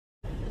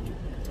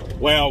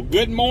Well,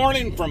 good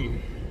morning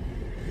from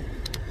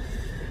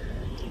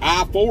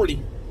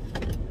I-40.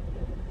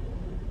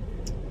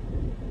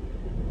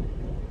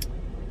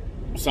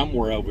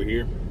 Somewhere over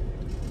here.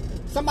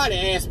 Somebody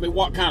asked me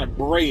what kind of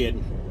bread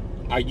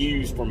I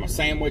use for my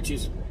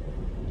sandwiches.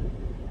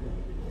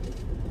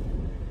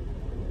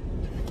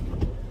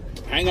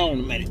 Hang on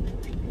a minute.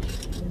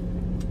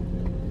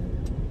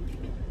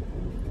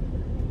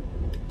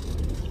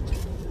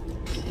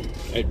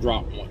 They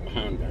dropped one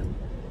behind there.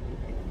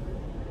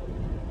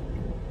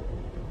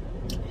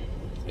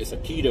 It's a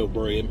keto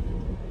bread.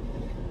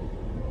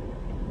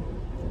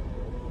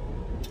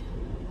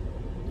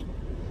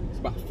 It's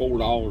about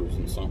 $4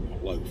 and something a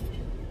loaf.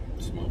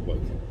 Small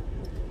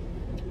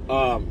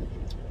loaf.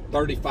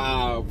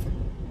 35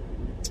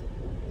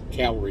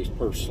 calories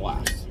per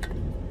slice.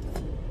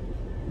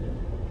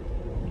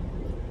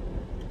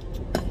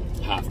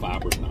 High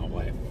fibers and all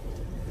that.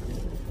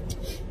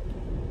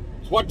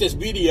 So what this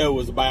video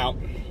is about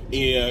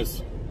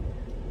is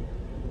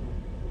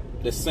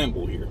this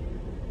symbol here.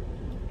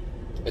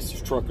 This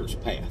is Trucker's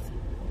Path.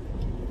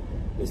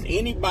 Does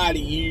anybody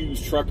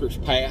use Trucker's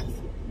Path?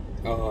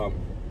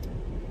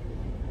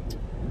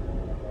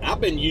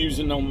 I've been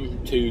using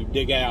them to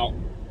dig out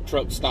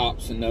truck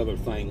stops and other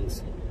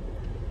things.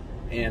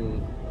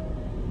 And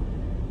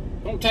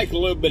I'm going to take a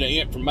little bit of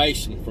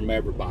information from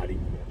everybody.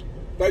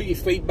 Throw your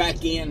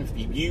feedback in if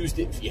you've used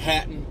it, if you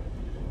hadn't.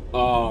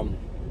 And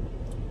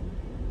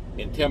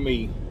tell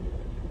me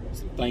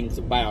some things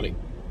about it.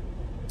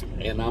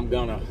 And I'm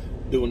going to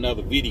do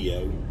another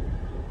video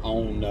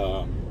on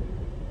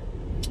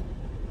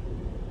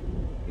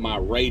my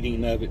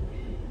rating of it,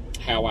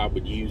 how I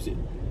would use it,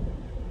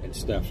 and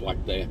stuff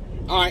like that.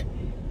 All right.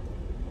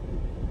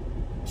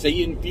 See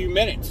you in a few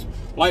minutes.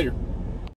 Later.